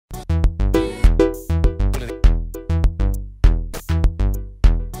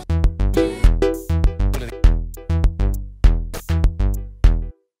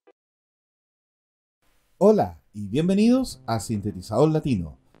Hola y bienvenidos a Sintetizador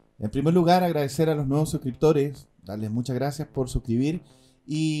Latino. En primer lugar, agradecer a los nuevos suscriptores, darles muchas gracias por suscribir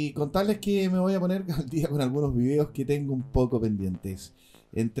y contarles que me voy a poner al día con algunos videos que tengo un poco pendientes.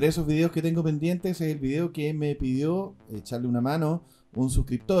 Entre esos videos que tengo pendientes es el video que me pidió echarle una mano un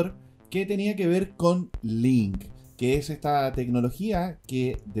suscriptor que tenía que ver con Link, que es esta tecnología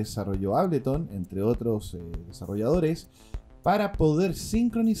que desarrolló Ableton, entre otros desarrolladores, para poder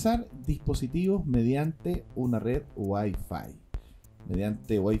sincronizar dispositivos mediante una red Wi-Fi.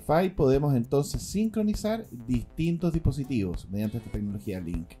 Mediante Wi-Fi podemos entonces sincronizar distintos dispositivos mediante esta tecnología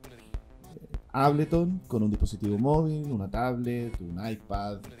Link. Ableton con un dispositivo móvil, una tablet, un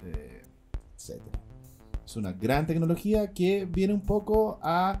iPad, etc. Es una gran tecnología que viene un poco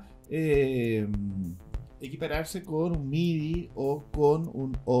a equipararse con un MIDI o con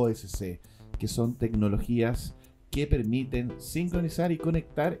un OSC, que son tecnologías que permiten sincronizar y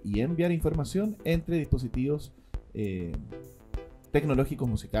conectar y enviar información entre dispositivos tecnológicos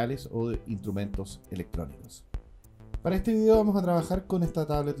musicales o de instrumentos electrónicos. Para este video vamos a trabajar con esta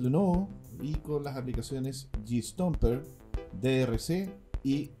tablet Lenovo y con las aplicaciones stomper, DRC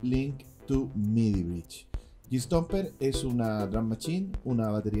y Link to MIDI Bridge. Stomper es una drum machine, una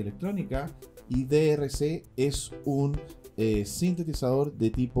batería electrónica, y DRC es un sintetizador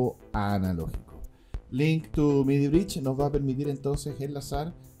de tipo analógico. Link to MIDI Bridge nos va a permitir entonces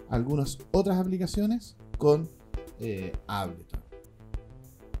enlazar algunas otras aplicaciones con Ableton.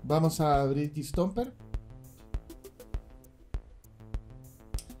 Vamos a abrir Stomper,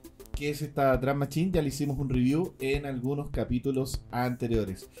 que es esta drum machine. Ya le hicimos un review en algunos capítulos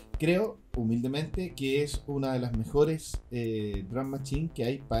anteriores. Creo humildemente que es una de las mejores drum machine que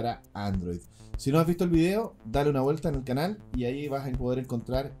hay para Android. Si no has visto el video, dale una vuelta en el canal y ahí vas a poder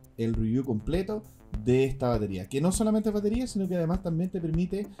encontrar el review completo de esta batería, que no solamente es batería, sino que además también te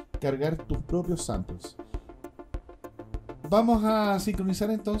permite cargar tus propios samples. Vamos a sincronizar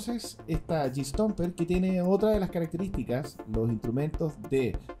entonces esta Stomper, que tiene otra de las características. Los instrumentos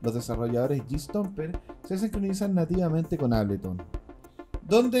de los desarrolladores Stomper se sincronizan nativamente con Ableton.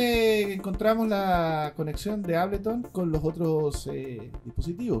 ¿Dónde encontramos la conexión de Ableton con los otros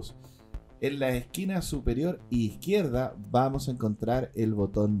dispositivos? En la esquina superior izquierda vamos a encontrar el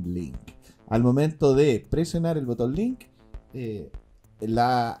botón Link. Al momento de presionar el botón Link,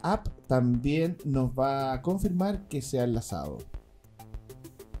 la app también nos va a confirmar que se ha enlazado.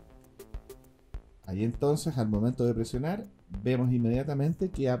 Ahí entonces, al momento de presionar, vemos inmediatamente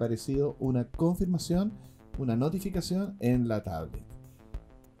que ha aparecido una confirmación, una notificación en la tablet.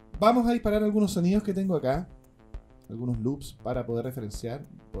 Vamos a disparar algunos sonidos que tengo acá, algunos loops para poder referenciar,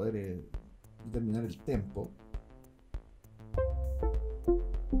 poder determinar el tempo.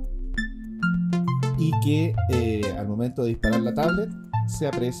 Y que al momento de disparar la tablet se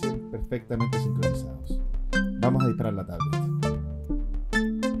aprecien perfectamente sincronizados. Vamos a disparar la tablet.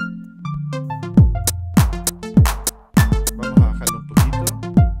 Vamos a bajarle un poquito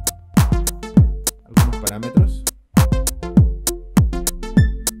algunos parámetros.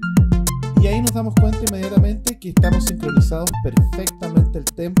 Y ahí nos damos cuenta inmediatamente que estamos sincronizados perfectamente el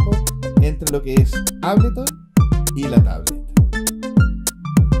tempo entre lo que es Ableton y la tablet.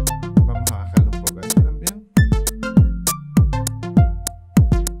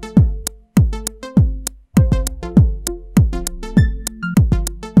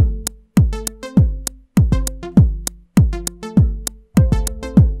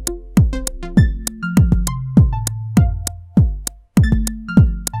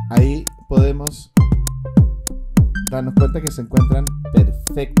 Ahí podemos darnos cuenta que se encuentran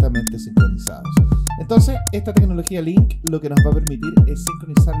perfectamente sincronizados. Entonces, esta tecnología Link lo que nos va a permitir es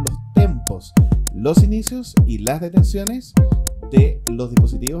sincronizar los tempos, los inicios y las detenciones de los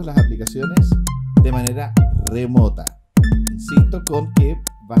dispositivos, las aplicaciones, de manera remota. Insisto con que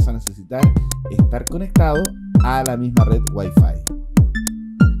vas a necesitar estar conectado a la misma red Wi-Fi.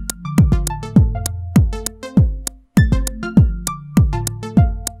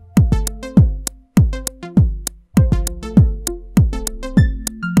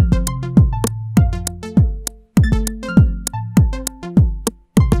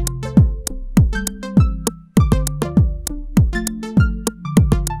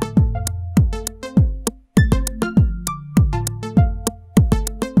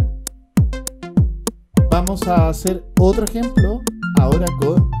 Vamos a hacer otro ejemplo ahora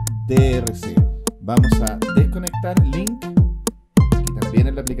con DRC. Vamos a desconectar Link. Aquí también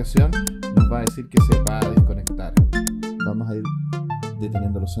en la aplicación nos va a decir que se va a desconectar. Vamos a ir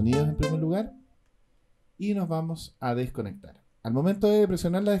deteniendo los sonidos en primer lugar y nos vamos a desconectar. Al momento de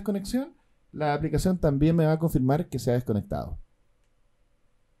presionar la desconexión, la aplicación también me va a confirmar que se ha desconectado.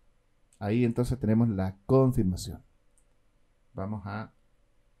 Ahí entonces tenemos la confirmación. Vamos a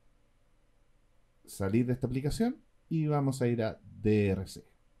salir de esta aplicación y vamos a ir a DRC.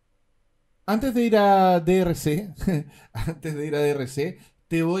 Antes de ir a DRC,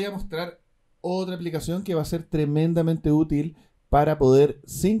 te voy a mostrar otra aplicación que va a ser tremendamente útil para poder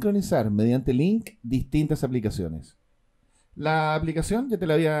sincronizar mediante link distintas aplicaciones. La aplicación, ya te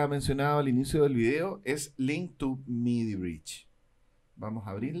la había mencionado al inicio del video, es Link to MIDI Bridge. Vamos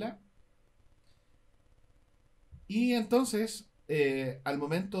a abrirla. Y entonces, al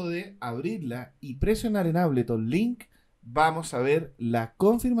momento de abrirla y presionar en Ableton Link, vamos a ver la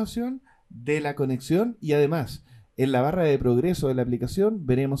confirmación de la conexión y además en la barra de progreso de la aplicación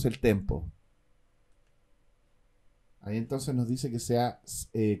veremos el tempo. Ahí entonces nos dice que se ha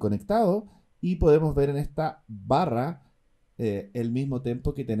conectado y podemos ver en esta barra el mismo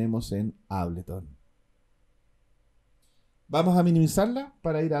tempo que tenemos en Ableton. Vamos a minimizarla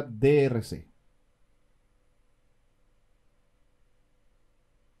para ir a DRC.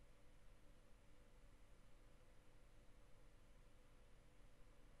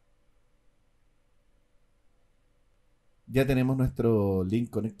 Ya tenemos nuestro link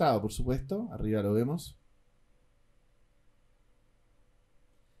conectado, por supuesto. Arriba lo vemos.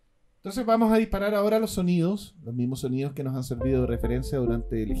 Entonces vamos a disparar ahora los sonidos, los mismos sonidos que nos han servido de referencia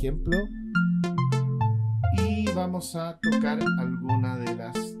durante el ejemplo. Y vamos a tocar alguna de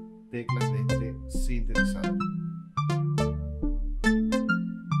las teclas de este sintetizador.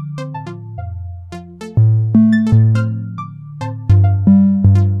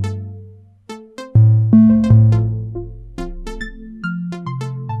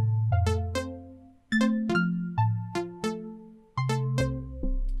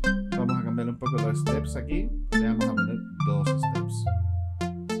 Vamos a cambiar un poco los steps aquí. Le vamos a poner 2 steps.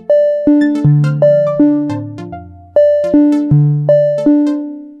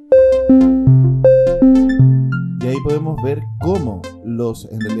 Y ahí podemos ver cómo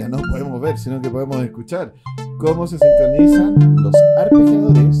en realidad no podemos ver, sino que podemos escuchar cómo se sincronizan los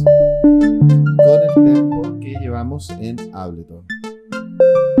arpegiadores con el tempo que llevamos en Ableton.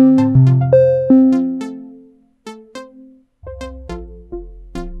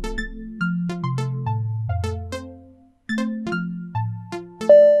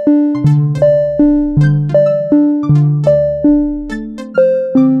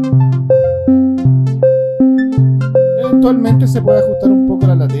 Eventualmente se puede ajustar un poco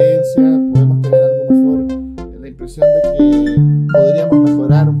la latencia, podemos tener algo mejor, la impresión de que podríamos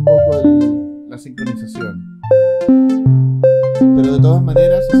mejorar un poco la sincronización. Pero de todas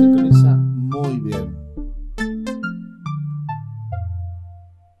maneras se sincroniza muy bien.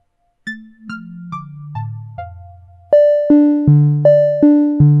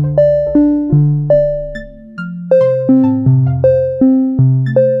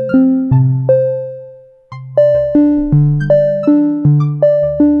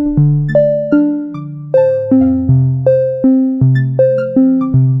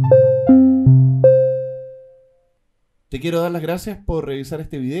 Te quiero dar las gracias por revisar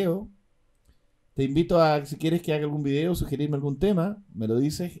este video. Te invito a, si quieres que haga algún video, sugerirme algún tema, me lo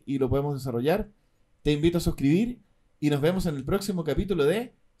dices y lo podemos desarrollar. Te invito a suscribir y nos vemos en el próximo capítulo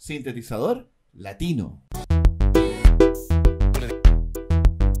de Sintetizador Latino.